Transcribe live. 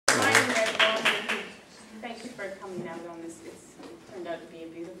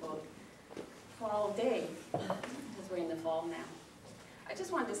because we're in the fall now. I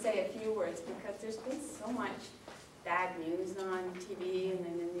just wanted to say a few words because there's been so much bad news on TV and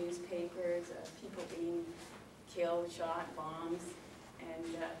in the newspapers of people being killed, shot, bombs,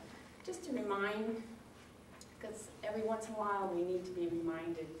 and just to remind, because every once in a while we need to be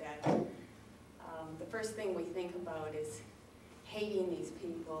reminded that the first thing we think about is hating these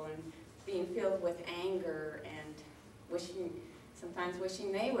people and being filled with anger and sometimes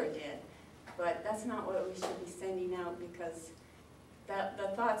wishing they were dead. But that's not what we should be sending out, because the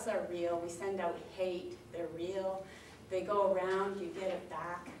thoughts are real. We send out hate, they're real. They go around, you get it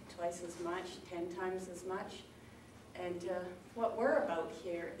back twice as much, 10 times as much. And what we're about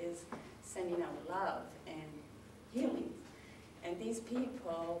here is sending out love and healing. And these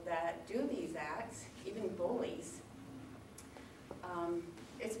people that do these acts, even bullies,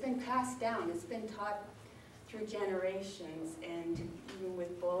 it's been passed down, it's been taught through generations, and even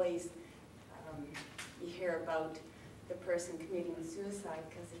with bullies, you hear about the person committing suicide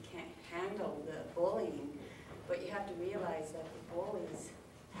because he can't handle the bullying. But you have to realize that the bullies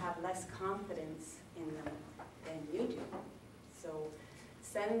have less confidence in them than you do. So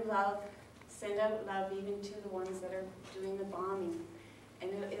send love, send out love even to the ones that are doing the bombing.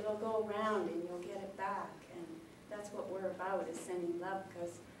 And it'll go around and you'll get it back. And that's what we're about, is sending love,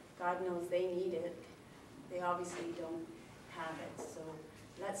 because God knows they need it. They obviously don't have it. So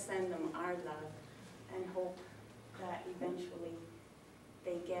let's send them our love and hope that eventually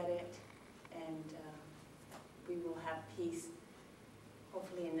they get it, and we will have peace,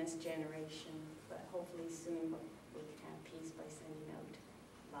 hopefully in this generation, but hopefully soon we can have peace by sending out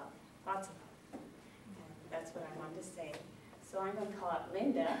love, lots of love. And that's what I wanted to say. So I'm going to call up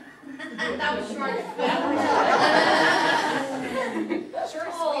Linda. That was short. Short,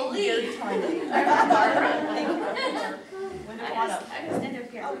 Holy. sweet, very tiny. Thank you. I just end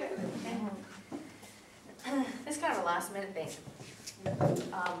up here. Okay. This is kind of a last minute thing.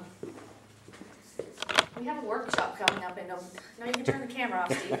 We have a workshop coming up in November. No, you can turn the camera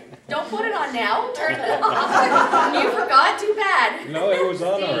off, Steve. Don't put it on now. Turn it off. You forgot. Too bad. No, it was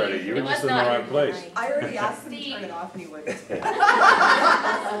on Steve, already. You were it just was in the not. wrong place. I already asked him to Steve. turn it off and he wouldn't.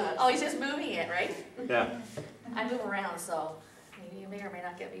 Oh, he's just moving it, right? Yeah, I move around, so maybe you may or may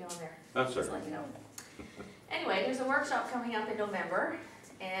not get me on there. that's Just it. let you know. Anyway, there's a workshop coming up in November,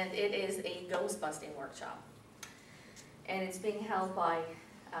 and it is a ghost busting workshop. And it's being held by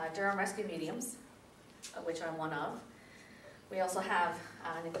Durham Rescue Mediums, of which I'm one of. We also have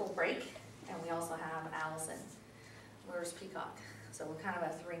Nicole Brake, and we also have Allison Lures Peacock. So we're kind of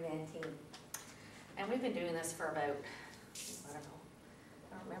a three-man team. And we've been doing this for about, I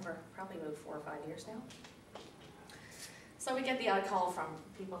don't remember, probably about 4 or 5 years now. So we get the odd call from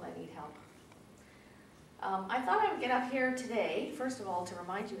people that need help. I thought I would get up here today, first of all, to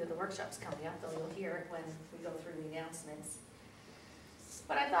remind you that the workshop's coming up, though you'll hear it when we go through the announcements.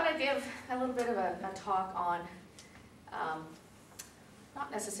 But I thought I'd give a little bit of a talk on,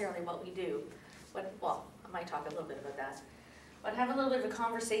 not necessarily what we do, but, well, I might talk a little bit about that, but have a little bit of a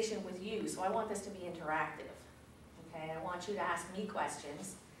conversation with you. So I want this to be interactive, okay? I want you to ask me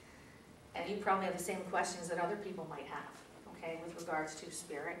questions, and you probably have the same questions that other people might have, okay, with regards to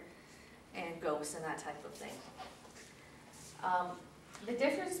spirit and ghosts and that type of thing. The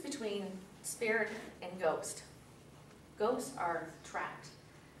difference between spirit and ghost. Ghosts are trapped.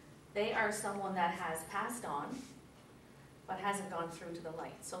 They are someone that has passed on, but hasn't gone through to the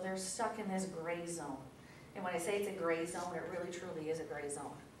light. So they're stuck in this gray zone. And when I say it's a gray zone, it really truly is a gray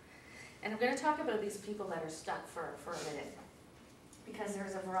zone. And I'm going to talk about these people that are stuck for a minute, because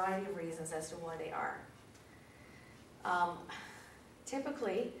there's a variety of reasons as to why they are.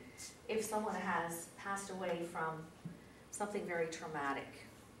 Typically, if someone has passed away from something very traumatic,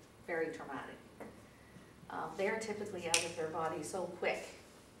 they're typically out of their body so quick,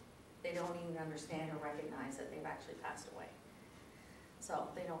 they don't even understand or recognize that they've actually passed away. So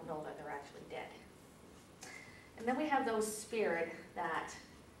they don't know that they're actually dead. And then we have those spirit that,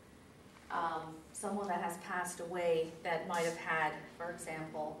 someone that has passed away that might have had, for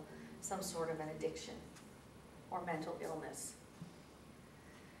example, some sort of an addiction or mental illness.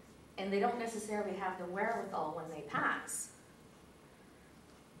 And they don't necessarily have the wherewithal when they pass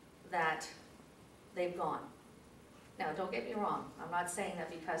that they've gone. Now, don't get me wrong. I'm not saying that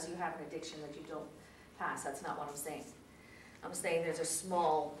because you have an addiction that you don't pass. That's not what I'm saying. I'm saying there's a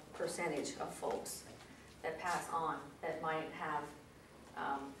small percentage of folks that pass on that might have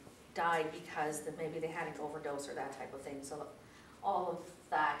died because maybe they had an overdose or that type of thing. So all of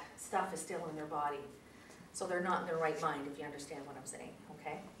that stuff is still in their body. So they're not in their right mind, if you understand what I'm saying,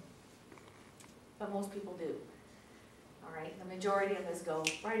 okay? But most people do. All right, the majority of us go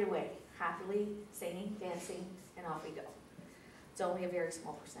right away. happily singing, dancing, and off we go. It's only a very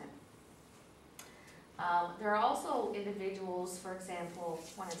small percent. There are also individuals, for example,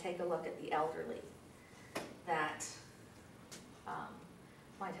 want to take a look at the elderly that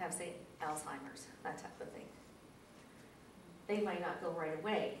might have, say, Alzheimer's, that type of thing. They might not go right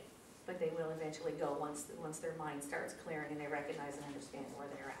away, but they will eventually go once their mind starts clearing and they recognize and understand where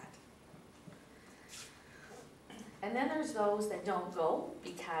they're at. And then there's those that don't go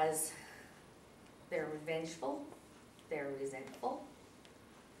because they're revengeful, they're resentful,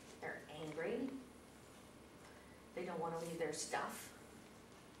 they're angry, they don't want to leave their stuff,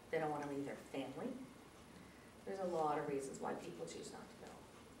 they don't want to leave their family. There's a lot of reasons why people choose not to go.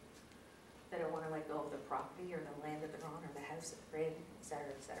 They don't want to let go of their property or the land that they're on or the house that they're in, et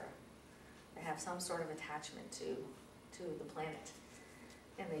cetera, et cetera. They have some sort of attachment to the planet,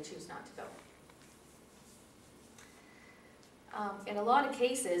 and they choose not to go. In a lot of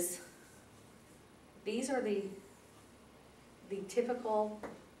cases, these are the typical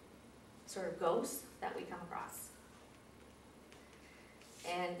sort of ghosts that we come across.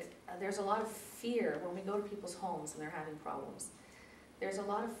 And there's a lot of fear when we go to people's homes and they're having problems. There's a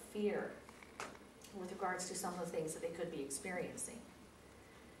lot of fear with regards to some of the things that they could be experiencing.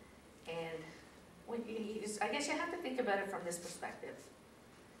 And I guess you have to think about it from this perspective,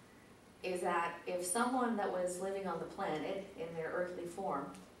 is that if someone that was living on the planet in their earthly form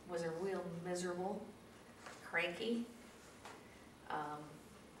was a real miserable, cranky,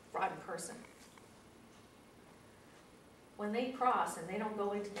 rotten person, when they cross and they don't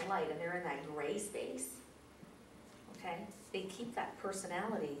go into the light and they're in that gray space, okay, they keep that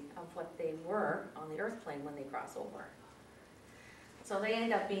personality of what they were on the earth plane when they cross over. So they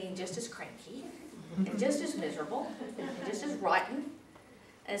end up being just as cranky and just as miserable and just as rotten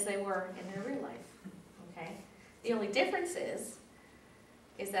as they were in their real life, okay? The only difference is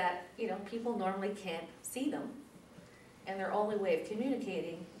that, you know, people normally can't see them, and their only way of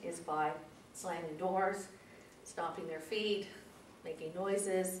communicating is by slamming doors, stomping their feet, making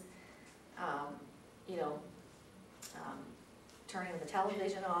noises, turning the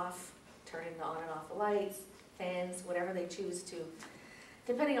television off, turning on and off the lights, fans, whatever they choose to,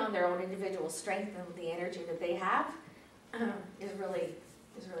 depending on their own individual strength and the energy that they have, is really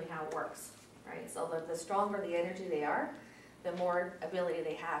how it works, right? So the stronger the energy they are, the more ability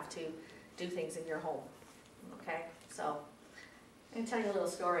they have to do things in your home, okay? So, I'm going to tell you a little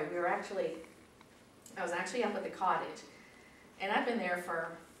story. I was actually up at the cottage, and I've been there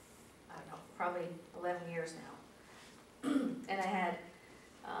for, I don't know, probably 11 years now. And I had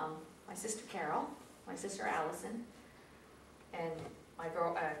my sister Carol, my sister Allison, and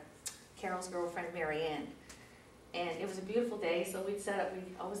Carol's girlfriend Mary Ann. And it was a beautiful day, so we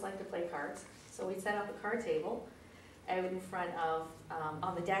always like to play cards. So we'd set up a card table out in front of,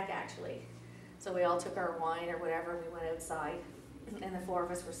 on the deck actually. So we all took our wine or whatever, and we went outside, and the four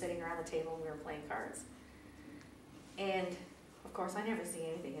of us were sitting around the table and we were playing cards. And of course I never see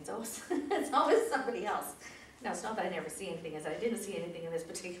anything, it's always somebody else. No, it's not that I never see anything, it's that I didn't see anything in this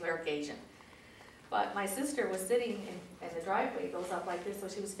particular occasion. But my sister was sitting and the driveway goes up like this, so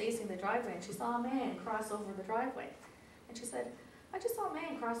she was facing the driveway and she saw a man cross over the driveway. And she said, I just saw a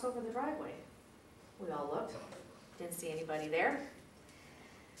man cross over the driveway. We all looked, didn't see anybody there.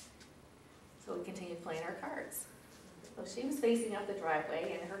 So we continued playing our cards. So she was facing up the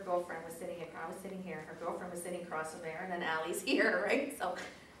driveway and her girlfriend was sitting, I was sitting here, and her girlfriend was sitting across from there, and then Allie's here, right? So,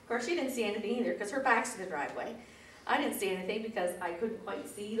 of course, she didn't see anything either because her back's to the driveway. I didn't see anything because I couldn't quite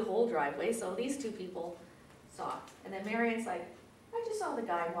see the whole driveway, so these two people saw. And then Marian's like, I just saw the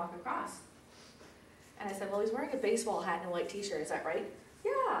guy walk across. And I said, well, he's wearing a baseball hat and a white t-shirt, is that right?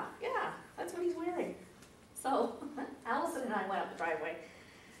 Yeah, that's what he's wearing. So Allison and I went up the driveway.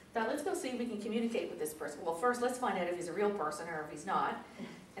 Thought, let's go see if we can communicate with this person. Well, first, let's find out if he's a real person or if he's not.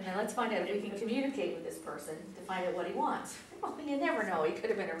 And then let's find out if we can communicate with this person to find out what he wants. Well, you never know. He could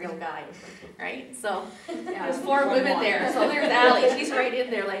have been a real guy, right? So there's four women there. So there's Allie. She's right in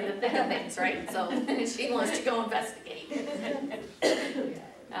there like the thick of things, right? So she wants to go investigate.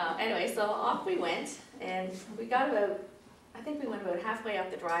 Anyway, so off we went. And we got I think we went about halfway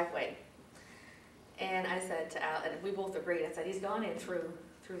up the driveway. And I said to Al, and we both agreed, I said, he's gone in through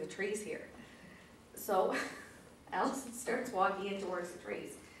the trees here. So Allison starts walking in towards the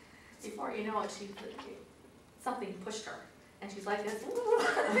trees. Before you know it, something pushed her. And she's like this,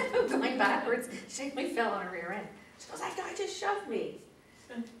 going backwards. She fell on her rear end. She goes, that guy just shoved me.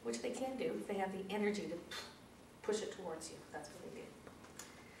 Which they can do if they have the energy to push it towards you. That's what they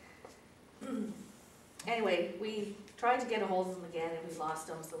do. Anyway, we tried to get a hold of him again and we lost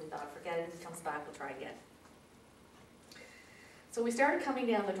him, so we thought, forget it, if he comes back, we'll try again. So we started coming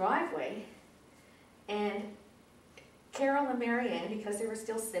down the driveway, and Carol and Marianne, because they were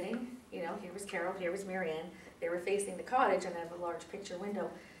still sitting, you know, here was Carol, here was Marianne, they were facing the cottage, and I have a large picture window,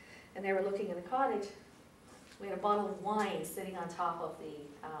 and they were looking in the cottage. We had a bottle of wine sitting on top of the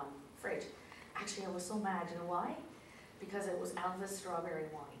fridge. Actually, I was so mad, you know why? Because it was Elvis strawberry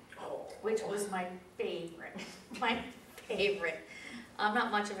wine, which was my favorite, my favorite. I'm not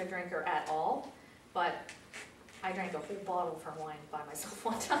much of a drinker at all, but I drank a whole bottle for wine by myself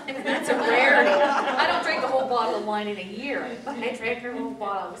one time, and that's a rarity. I don't drink a whole bottle of wine in a year, but I drank a whole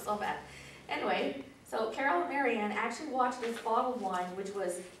bottle, it was so bad. Anyway, so Carol and Marianne actually watched this bottle of wine, which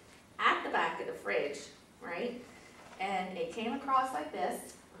was at the back of the fridge, right? And it came across like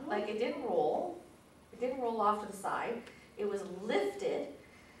this, like it didn't roll. It didn't roll off to the side. It was lifted,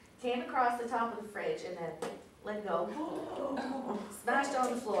 came across the top of the fridge, and then let go, smashed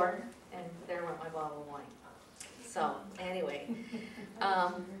on the floor, and there went my bottle of wine. So, anyway,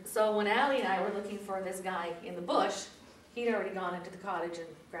 so when Allie and I were looking for this guy in the bush, he'd already gone into the cottage and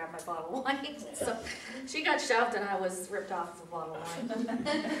grabbed my bottle of wine. So she got shoved and I was ripped off of a bottle of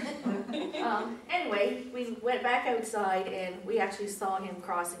wine. Anyway, we went back outside and we actually saw him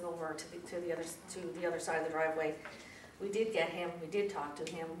crossing over to the other side of the driveway. We did get him, we did talk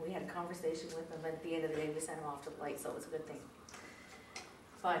to him, we had a conversation with him, and at the end of the day we sent him off to the light, so it was a good thing.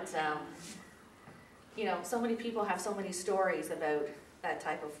 But, you know, so many people have so many stories about that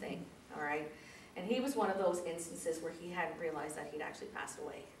type of thing, all right? And he was one of those instances where he hadn't realized that he'd actually passed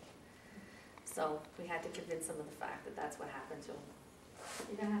away. So we had to convince him of the fact that that's what happened to him.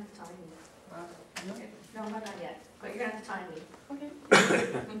 You're gonna have to time me. Okay. No, not yet, but you're gonna have to time me. Okay.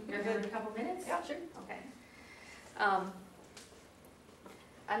 You're good in a couple minutes? Yeah, sure. Okay.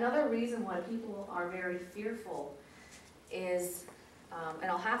 Another reason why people are very fearful is, and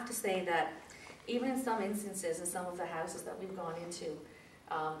I'll have to say that even in some instances, in some of the houses that we've gone into,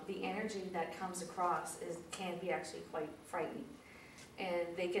 the energy that comes across can be actually quite frightening.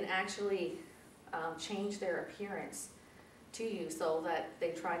 And they can actually change their appearance to you so that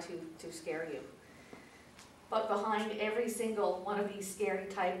they try to scare you. But behind every single one of these scary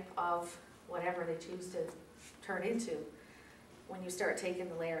type of whatever they choose to turn into, when you start taking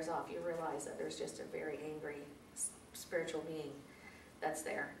the layers off, you realize that there's just a very angry spiritual being that's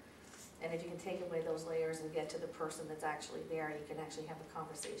there. And if you can take away those layers and get to the person that's actually there, you can actually have a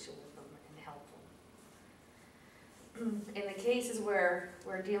conversation with them and help them. In the cases where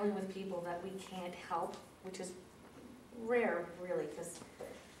we're dealing with people that we can't help, which is rare really, because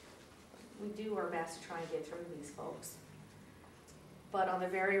we do our best to try and get through these folks. But on the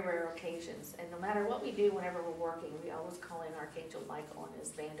very rare occasions, and no matter what we do whenever we're working, we always call in Archangel Michael and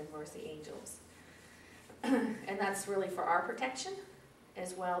his band of mercy angels. And that's really for our protection,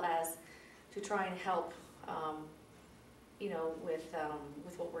 as well as to try and help, you know, with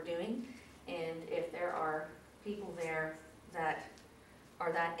what we're doing. And if there are people there that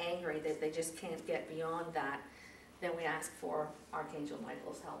are that angry that they just can't get beyond that, then we ask for Archangel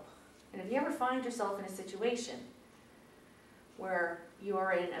Michael's help. And if you ever find yourself in a situation where you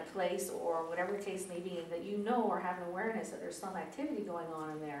are in a place or whatever the case may be, that you know or have an awareness that there's some activity going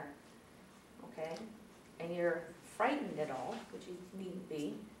on in there, okay, and you're frightened at all, which you needn't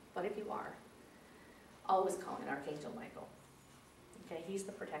be, but if you are, always call in Archangel Michael. Okay, he's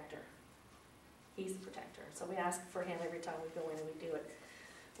the protector. He's the protector. So we ask for him every time we go in and we do it.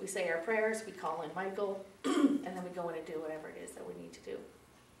 We say our prayers, we call in Michael, and then we go in and do whatever it is that we need to do.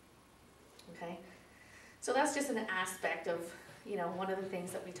 Okay? So that's just an aspect of, you know, one of the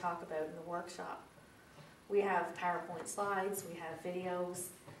things that we talk about in the workshop. We have PowerPoint slides, we have videos.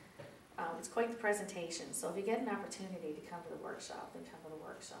 It's quite the presentation. So if you get an opportunity to come to the workshop, then come to the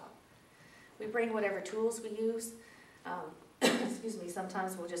workshop. We bring whatever tools we use. Excuse me,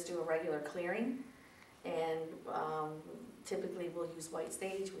 sometimes we'll just do a regular clearing. And typically we'll use white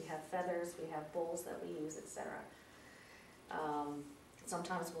sage, we have feathers, we have bowls that we use, etc.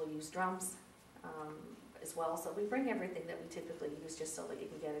 Sometimes we'll use drums as well. So we bring everything that we typically use just so that you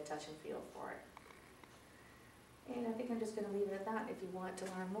can get a touch and feel for it. And I think I'm just going to leave it at that. If you want to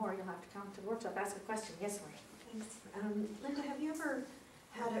learn more, you'll have to come to the workshop. Ask a question. Yes, Marie. Thanks. Linda, have you ever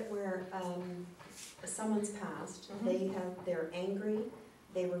had it where someone's passed, they're angry,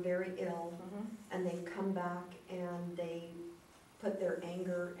 they were very ill, and they come back and they put their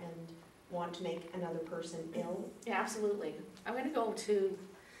anger and want to make another person ill? Yeah, absolutely. I'm going to go to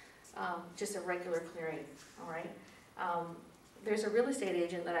just a regular clearing, all right? There's a real estate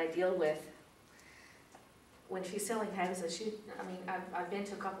agent that I deal with. When she's selling houses, I've been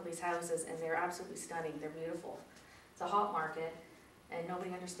to a couple of these houses and they're absolutely stunning, they're beautiful. It's a hot market and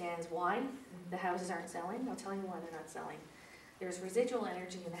nobody understands why the houses aren't selling. I'll tell you why they're not selling. there's residual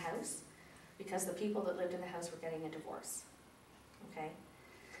energy in the house because the people that lived in the house were getting a divorce, okay?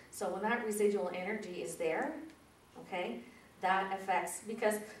 So when that residual energy is there, okay, that affects,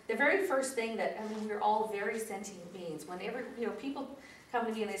 because the very first thing that, I mean, we're all very sentient beings. Whenever, people come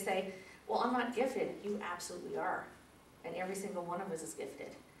to me and they say, well, I'm not gifted. You absolutely are. And every single one of us is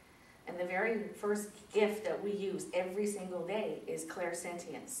gifted. And the very first gift that we use every single day is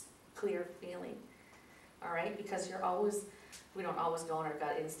clairsentience, clear feeling. All right? Because we don't always go on our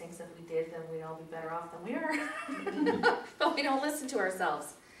gut instincts. If we did, then we'd all be better off than we are. But we don't listen to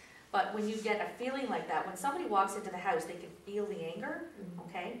ourselves. But when you get a feeling like that, when somebody walks into the house, they can feel the anger,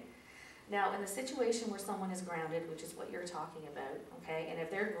 okay? Now, in the situation where someone is grounded, which is what you're talking about, okay, and if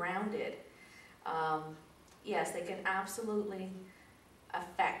they're grounded, yes, they can absolutely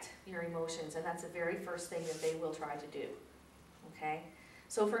affect your emotions, and that's the very first thing that they will try to do, okay?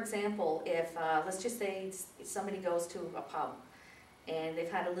 So, for example, if, let's just say somebody goes to a pub, and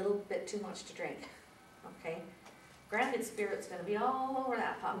they've had a little bit too much to drink, okay? Grounded spirit's going to be all over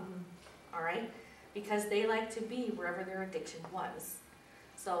that pub, all right? Because they like to be wherever their addiction was.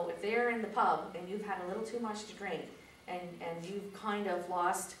 So if they're in the pub and you've had a little too much to drink and you've kind of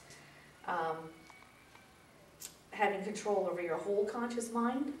lost having control over your whole conscious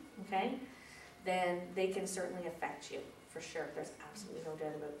mind, okay, then they can certainly affect you, for sure. There's absolutely no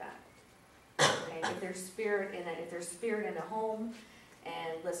doubt about that. Okay? If there's spirit in a home,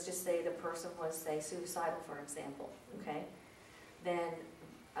 and let's just say the person was, say, suicidal, for example, okay, then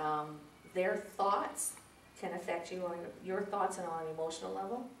their thoughts can affect you on your thoughts and on an emotional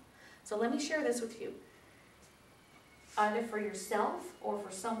level. So let me share this with you. Either for yourself or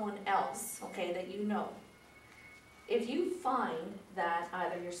for someone else, okay, that you know. If you find that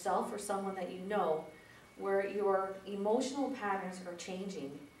either yourself or someone that you know, where your emotional patterns are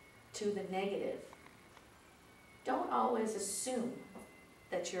changing to the negative, don't always assume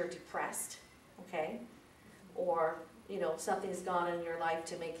that you're depressed, okay? Or, something's gone in your life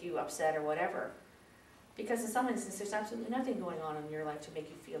to make you upset or whatever. Because in some instances, there's absolutely nothing going on in your life to make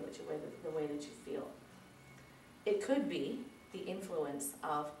you feel the way that you feel. It could be the influence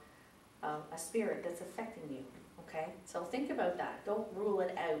of a spirit that's affecting you, okay? So think about that. Don't rule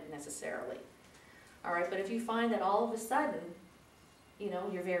it out necessarily. All right, but if you find that all of a sudden,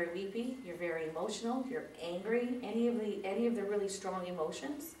 you're very weepy, you're very emotional, you're angry, any of the really strong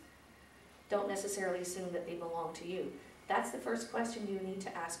emotions, don't necessarily assume that they belong to you. That's the first question you need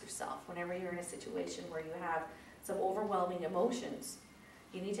to ask yourself whenever you're in a situation where you have some overwhelming emotions.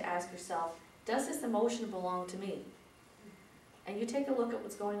 You need to ask yourself, does this emotion belong to me? And you take a look at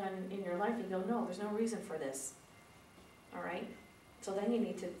what's going on in your life and you go, no, there's no reason for this. All right? So then you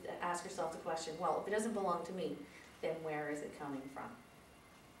need to ask yourself the question, well, if it doesn't belong to me, then where is it coming from?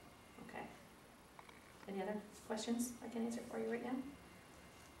 Okay. Any other questions I can answer for you right now?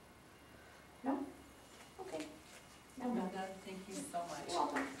 No?